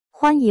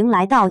欢迎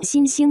来到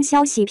新星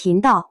消息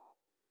频道，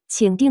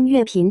请订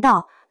阅频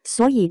道，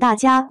所以大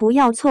家不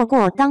要错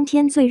过当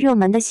天最热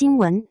门的新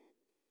闻。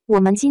我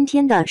们今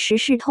天的时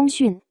事通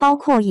讯包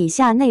括以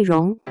下内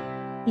容：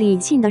李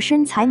沁的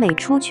身材美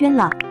出圈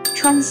了，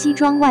穿西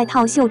装外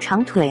套秀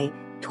长腿，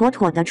妥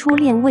妥的初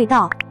恋味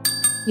道。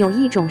有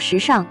一种时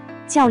尚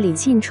叫李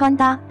沁穿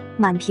搭，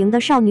满屏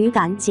的少女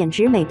感简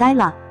直美呆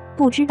了。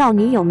不知道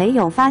你有没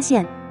有发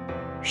现，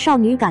少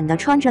女感的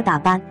穿着打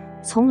扮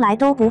从来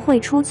都不会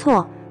出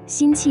错。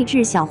新气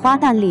质小花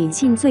旦李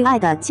沁最爱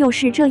的就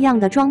是这样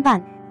的装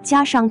扮，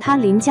加上她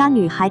邻家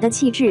女孩的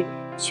气质，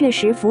确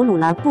实俘虏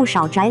了不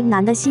少宅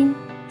男的心。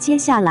接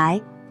下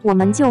来我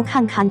们就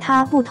看看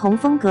她不同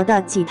风格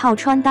的几套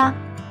穿搭。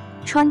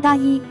穿搭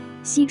一：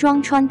西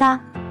装穿搭。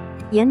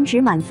颜值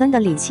满分的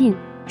李沁，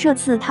这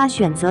次她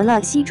选择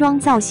了西装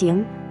造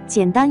型，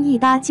简单一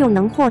搭就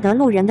能获得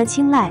路人的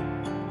青睐。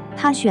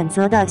她选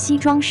择的西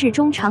装是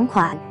中长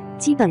款，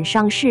基本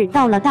上是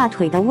到了大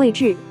腿的位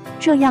置，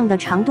这样的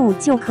长度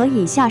就可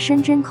以下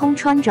身真空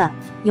穿着，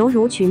犹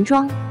如裙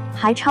装，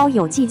还超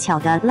有技巧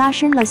地拉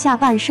伸了下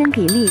半身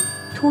比例，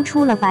突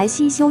出了白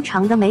皙修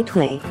长的美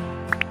腿。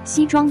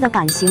西装的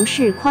版型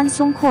是宽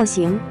松廓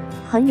形，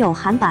很有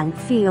韩版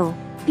feel，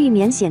 避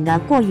免显得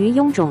过于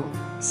臃肿。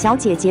小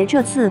姐姐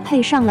这次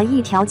配上了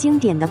一条经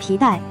典的皮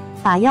带，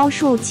把腰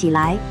束起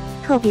来，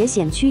特别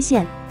显曲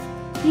线。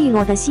利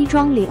落的西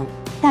装领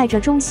带着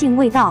中性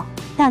味道，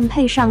但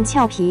配上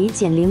俏皮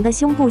减龄的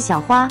胸部小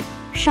花，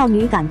少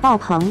女感爆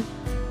棚。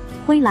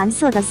灰蓝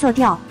色的色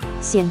调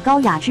显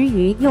高雅之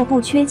余又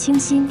不缺清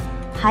新，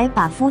还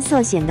把肤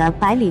色显得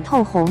白里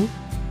透红。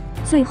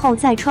最后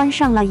再穿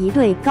上了一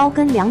对高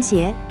跟凉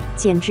鞋，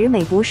简直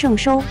美不胜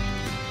收。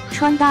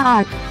穿搭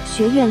二：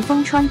学院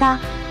风穿搭。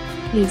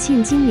李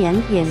沁今年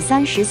也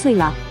30岁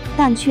了，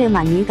但却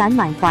满女感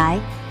满怀，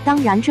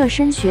当然这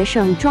身学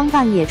生装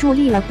扮也助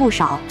力了不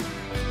少。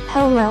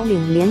Polo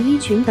领连衣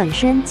裙本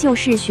身就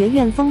是学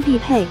院风必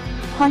配，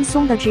宽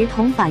松的直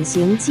筒版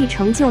型既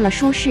成就了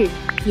舒适，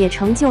也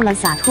成就了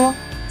洒脱，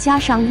加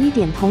上1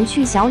点童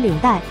趣小领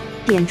带，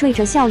点缀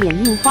着笑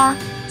脸印花，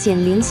减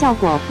龄效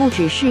果不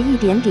只是一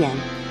点点。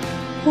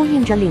呼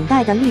应着领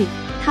带的绿，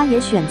她也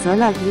选择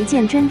了一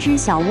件针织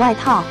小外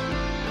套，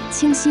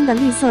清新的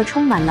绿色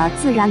充满了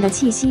自然的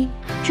气息，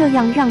这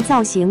样让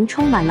造型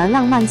充满了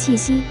浪漫气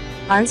息，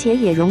而且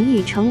也容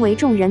易成为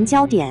众人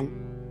焦点。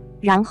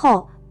然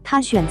后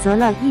她选择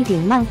了一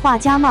顶漫画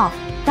家帽，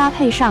搭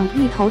配上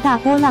一头大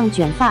波浪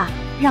卷发，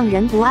让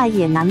人不爱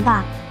也难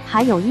吧，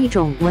还有一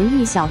种文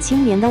艺小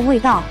青年的味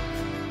道。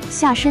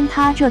下身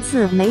她这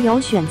次没有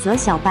选择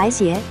小白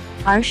鞋，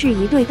而是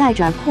一对带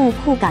着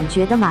酷感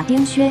觉的马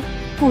丁靴，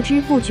不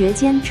知不觉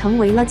间成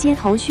为了街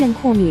头炫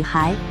酷女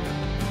孩。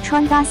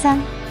穿搭三：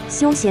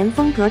休闲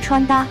风格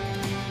穿搭。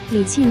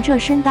李沁这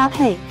身搭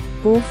配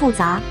不复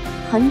杂，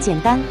很简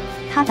单，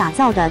她打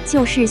造的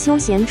就是休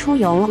闲出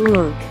游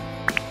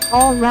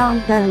look。All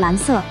round 的蓝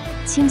色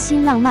清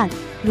新浪漫，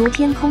如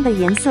天空的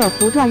颜色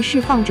不断释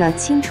放着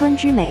青春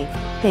之美，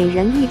给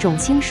人一种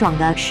清爽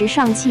的时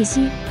尚气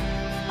息。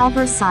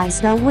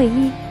Oversize 的卫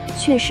衣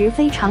确实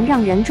非常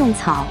让人种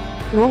草，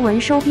螺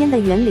纹收边的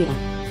圆领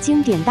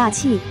经典大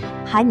气，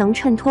还能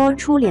衬托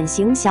出脸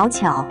型小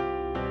巧。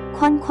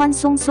宽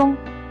松松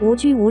无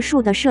拘无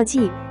束的设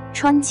计，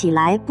穿起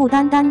来不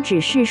单单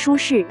只是舒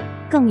适，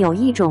更有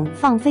一种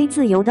放飞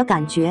自由的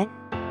感觉。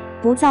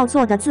不造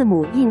作的字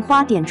母印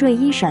花点缀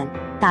衣衫，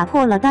打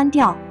破了单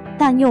调，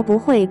但又不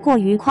会过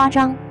于夸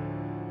张。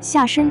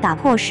下身打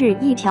破是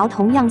一条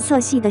同样色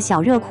系的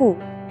小热裤，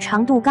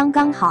长度刚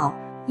刚好，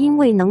因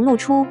为能露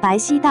出白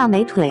皙大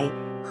美腿，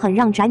很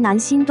让宅男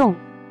心动。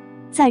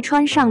再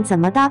穿上怎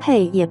么搭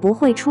配也不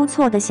会出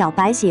错的小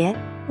白鞋，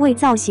为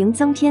造型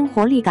增添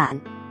活力感。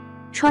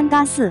穿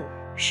搭四：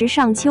时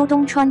尚秋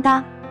冬穿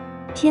搭。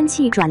天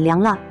气转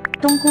凉了，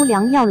冬姑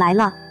凉要来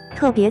了，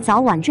特别早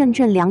晚阵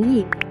阵凉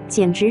意，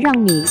简直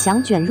让你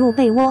想卷入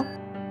被窝。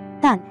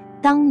但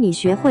当你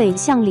学会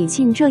像李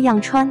沁这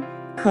样穿，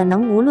可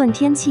能无论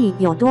天气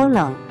有多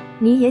冷，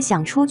你也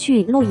想出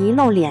去露一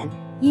露脸，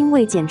因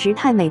为简直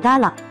太美搭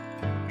了。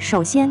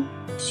首先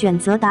选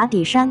择打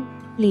底衫，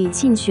李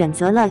沁选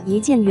择了一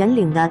件圆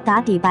领的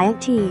打底白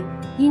T，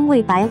 因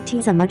为白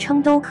T 怎么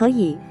撑都可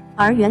以，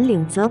而圆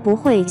领则不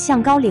会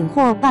像高领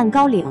或半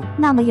高领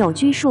那么有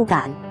拘束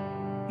感。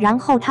然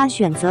后她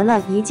选择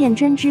了一件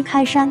针织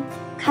开衫，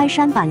开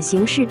衫版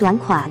型是短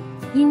款，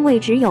因为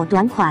只有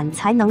短款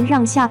才能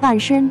让下半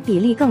身比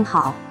例更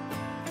好。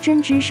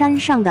针织衫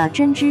上的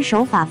针织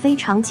手法非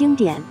常经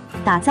典，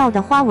打造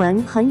的花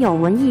纹很有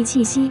文艺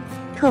气息，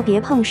特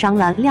别碰上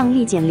了亮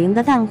丽减龄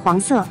的淡黄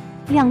色，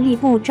亮丽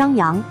不张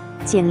扬，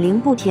减龄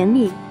不甜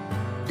蜜。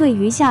对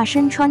于下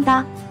身穿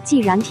搭，既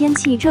然天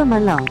气这么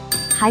冷，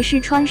还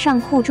是穿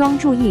上裤装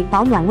注意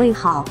保暖为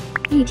好。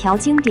一条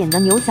经典的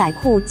牛仔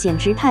裤简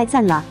直太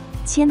赞了，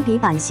铅笔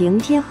版型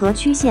贴合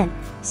曲线，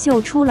秀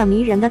出了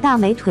迷人的大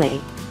美腿。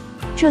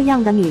这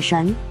样的女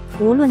神，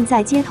无论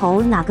在街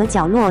头哪个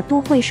角落都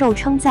会受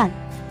称赞。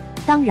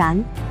当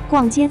然，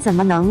逛街怎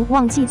么能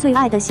忘记最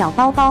爱的小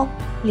包包？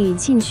李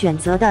沁选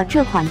择的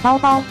这款包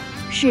包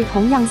是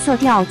同样色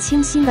调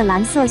清新的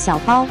蓝色小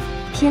包，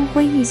偏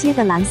灰一些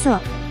的蓝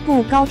色，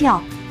不高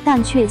调，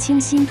但却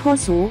清新脱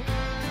俗。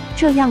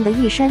这样的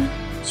一身，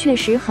确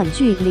实很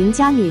具邻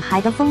家女孩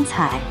的风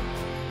采。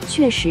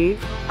确实，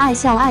爱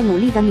笑爱努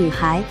力的女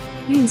孩，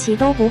运气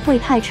都不会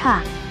太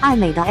差。爱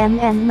美的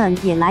MM 们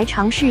也来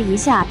尝试一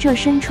下这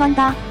身穿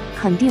搭，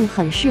肯定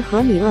很适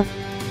合你。